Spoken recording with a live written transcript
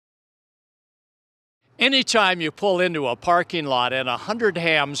Anytime you pull into a parking lot and 100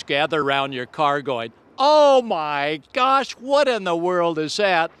 hams gather around your car going, "Oh my gosh, what in the world is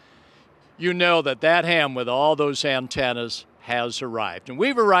that?" you know that that ham with all those antennas has arrived. And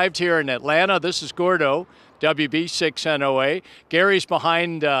we've arrived here in Atlanta. This is Gordo, WB6NOA. Gary's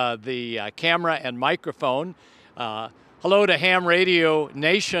behind the camera and microphone. Hello to Ham Radio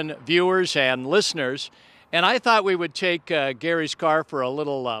Nation viewers and listeners. And I thought we would take Gary's car for a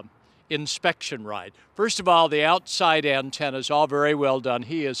little inspection ride. First of all, the outside antennas, all very well done.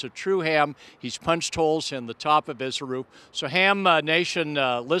 He is a true ham. He's punched holes in the top of his roof. So Ham Nation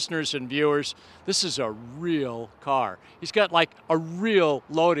listeners and viewers, this is a real car. He's got like a real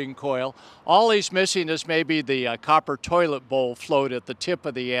loading coil. All he's missing is maybe the copper toilet bowl float at the tip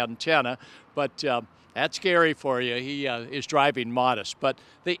of the antenna, but that's Gary for you. He is driving modest. But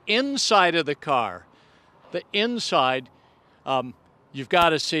the inside of the car, the inside, you've got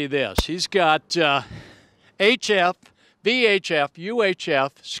to see this. He's got HF, VHF,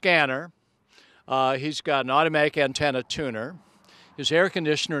 UHF scanner. He's got an automatic antenna tuner. His air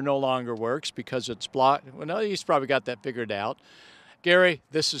conditioner no longer works because it's blocked. Well, no, he's probably got that figured out. Gary,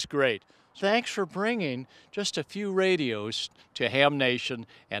 this is great. Thanks for bringing just a few radios to Ham Nation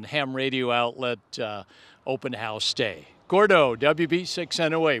and Ham Radio Outlet Open House Day. Gordo,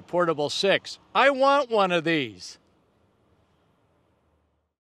 WB6NOA, Portable 6. I want one of these.